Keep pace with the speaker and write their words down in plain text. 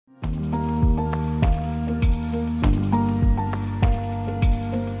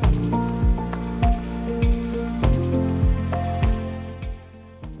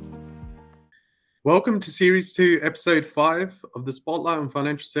Welcome to Series 2, Episode 5 of the Spotlight on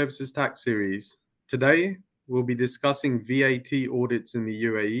Financial Services Tax Series. Today, we'll be discussing VAT audits in the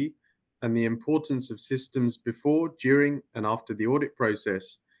UAE and the importance of systems before, during, and after the audit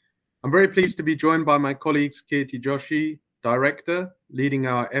process. I'm very pleased to be joined by my colleagues Kirti Joshi, Director, leading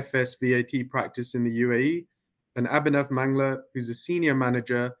our FS VAT practice in the UAE, and Abhinav Mangla, who's a Senior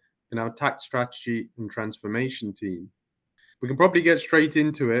Manager in our Tax Strategy and Transformation team. We can probably get straight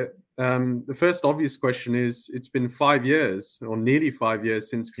into it. The first obvious question is, it's been 5 years, or nearly 5 years,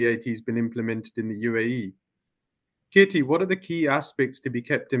 since VAT has been implemented in the UAE. Kirti, what are the key aspects to be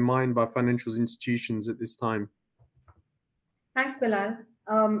kept in mind by financial institutions at this time? Thanks, Bilal.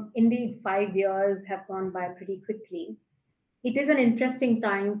 Indeed, 5 years have gone by pretty quickly. It is an interesting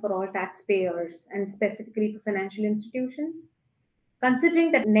time for all taxpayers and specifically for financial institutions.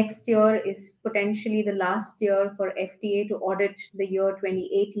 Considering that next year is potentially the last year for FTA to audit the year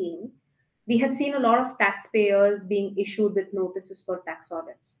 2018, we have seen a lot of taxpayers being issued with notices for tax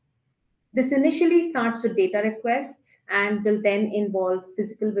audits. This initially starts with data requests and will then involve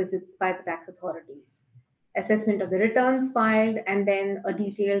physical visits by the tax authorities, assessment of the returns filed, and then a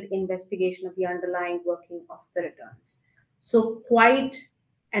detailed investigation of the underlying working of the returns. So quite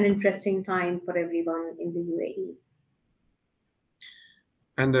an interesting time for everyone in the UAE.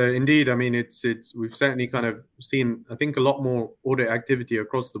 And indeed, I mean, we've certainly kind of seen, I think, a lot more audit activity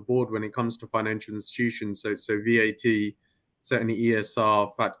across the board when it comes to financial institutions. So VAT, certainly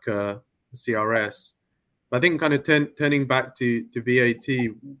ESR, FATCA, CRS. But I think kind of turning back to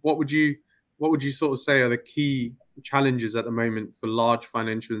VAT, what would you sort of say are the key challenges at the moment for large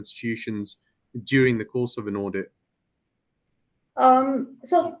financial institutions during the course of an audit?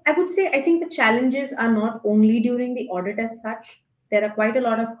 So I would say, I think the challenges are not only during the audit as such. There are quite a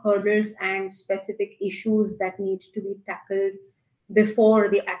lot of hurdles and specific issues that need to be tackled before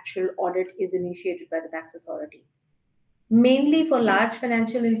the actual audit is initiated by the tax authority. Mainly for large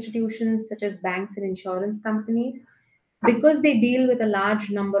financial institutions such as banks and insurance companies, because they deal with a large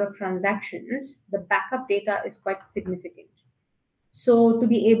number of transactions, the backup data is quite significant. So to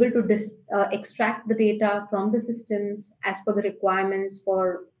be able to extract the data from the systems as per the requirements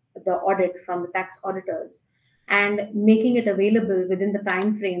for the audit from the tax auditors, and making it available within the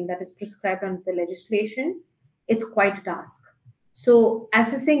time frame that is prescribed under the legislation, it's quite a task. So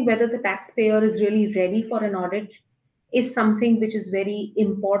assessing whether the taxpayer is really ready for an audit is something which is very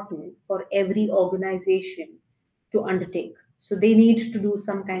important for every organization to undertake. So they need to do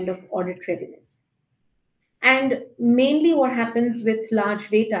some kind of audit readiness. And mainly what happens with large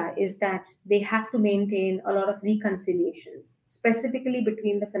data is that they have to maintain a lot of reconciliations, specifically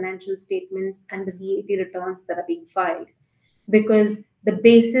between the financial statements and the VAT returns that are being filed, because the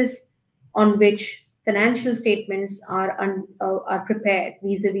basis on which financial statements are prepared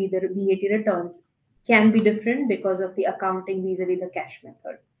vis-a-vis the VAT returns can be different because of the accounting vis-a-vis the cash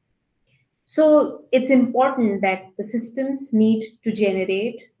method. So it's important that the systems need to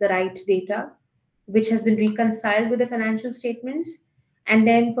generate the right data which has been reconciled with the financial statements. And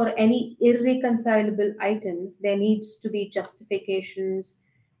then for any irreconcilable items, there needs to be justifications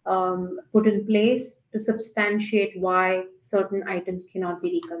put in place to substantiate why certain items cannot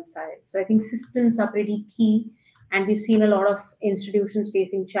be reconciled. So I think systems are pretty key, and we've seen a lot of institutions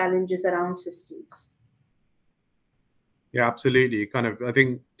facing challenges around systems. Yeah, absolutely. Kind of, I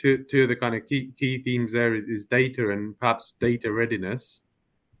think two of the kind of key themes there is data and perhaps data readiness.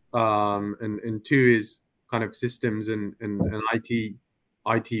 And two is kind of systems and IT,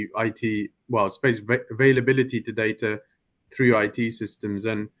 well, space availability to data through IT systems.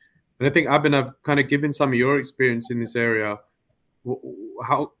 And I think, Abhinav, kind of given some of your experience in this area,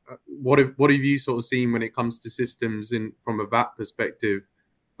 what have you sort of seen when it comes to systems from a VAT perspective,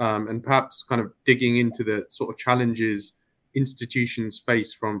 and perhaps kind of digging into the sort of challenges institutions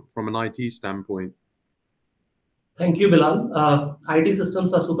face from an IT standpoint? Thank you, Bilal. IT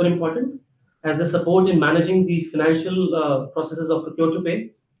systems are super important as they support in managing the financial processes of procure to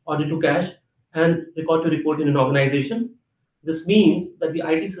pay, audit to cash, and record to report in an organization. This means that the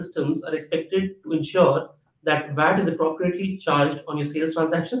IT systems are expected to ensure that VAT is appropriately charged on your sales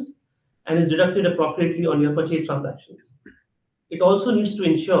transactions and is deducted appropriately on your purchase transactions. It also needs to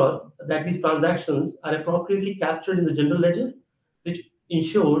ensure that these transactions are appropriately captured in the general ledger, which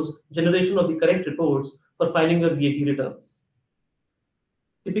ensures generation of the correct reports for filing your VAT returns.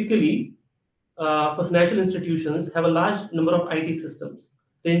 Typically, for financial institutions have a large number of IT systems,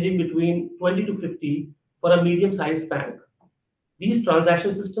 ranging between 20 to 50 for a medium-sized bank. These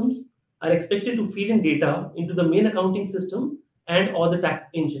transaction systems are expected to feed in data into the main accounting system and all the tax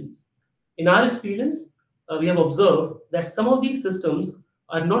engines. In our experience, we have observed that some of these systems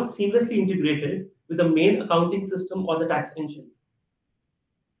are not seamlessly integrated with the main accounting system or the tax engine.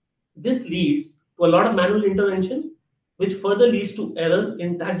 This leads to a lot of manual intervention, which further leads to error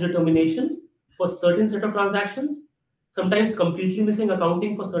in tax determination for certain set of transactions, sometimes completely missing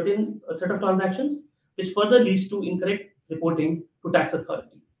accounting for certain set of transactions, which further leads to incorrect reporting to tax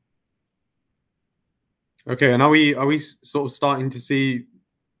authority. Okay, and are we sort of starting to see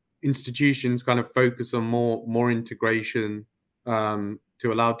institutions kind of focus on more integration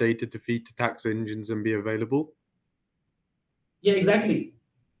to allow data to feed to tax engines and be available? Yeah, exactly.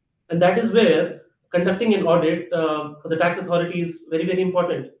 And that is where conducting an audit for the tax authority is very, very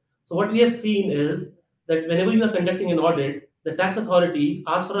important. So what we have seen is that whenever you are conducting an audit, the tax authority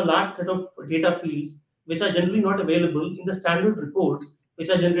asks for a large set of data fields which are generally not available in the standard reports which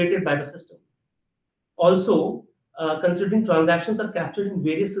are generated by the system. Also, considering transactions are captured in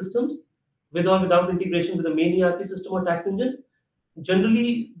various systems with or without integration with the main ERP system or tax engine,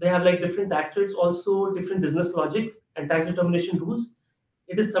 generally they have like different tax rates, also different business logics and tax determination rules.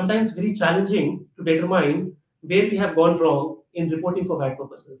 It is sometimes very challenging to determine where we have gone wrong in reporting for VAT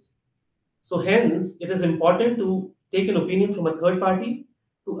purposes. So hence, it is important to take an opinion from a third party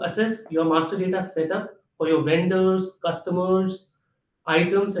to assess your master data setup for your vendors, customers,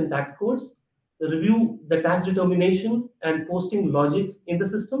 items, and tax codes, review the tax determination and posting logics in the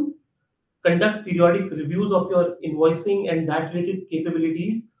system, conduct periodic reviews of your invoicing and that-related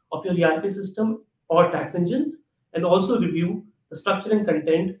capabilities of your ERP system or tax engines, and also review the structure and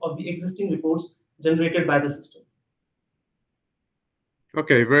content of the existing reports generated by the system.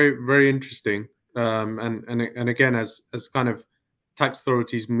 Okay, very, very interesting. And again, as kind of tax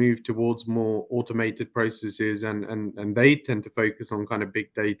authorities move towards more automated processes and they tend to focus on kind of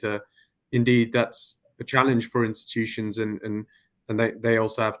big data, indeed, that's a challenge for institutions and they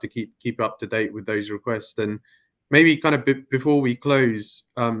also have to keep up to date with those requests. And maybe kind of before we close,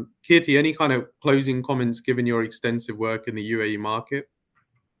 Kirti, any kind of closing comments given your extensive work in the UAE market?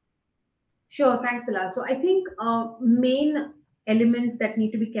 Sure, thanks, Bilal. So I think main elements that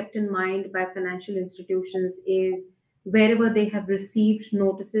need to be kept in mind by financial institutions is wherever they have received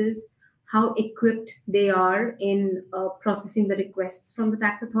notices, how equipped they are in processing the requests from the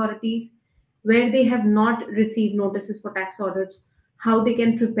tax authorities, where they have not received notices for tax audits, how they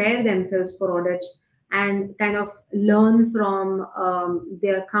can prepare themselves for audits and kind of learn from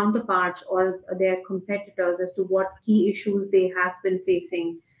their counterparts or their competitors as to what key issues they have been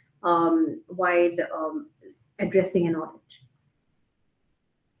facing while addressing an audit.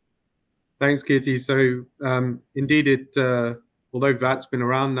 Thanks, Kirti. So indeed, although VAT's been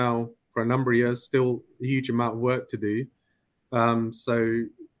around now for a number of years, still a huge amount of work to do. So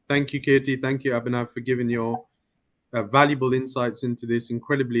thank you, Kirti. Thank you, Abhinav, for giving your valuable insights into this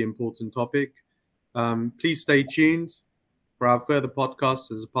incredibly important topic. Please stay tuned for our further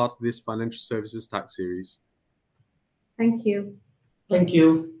podcasts as a part of this financial services tax series. Thank you. Thank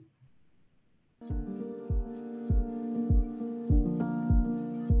you.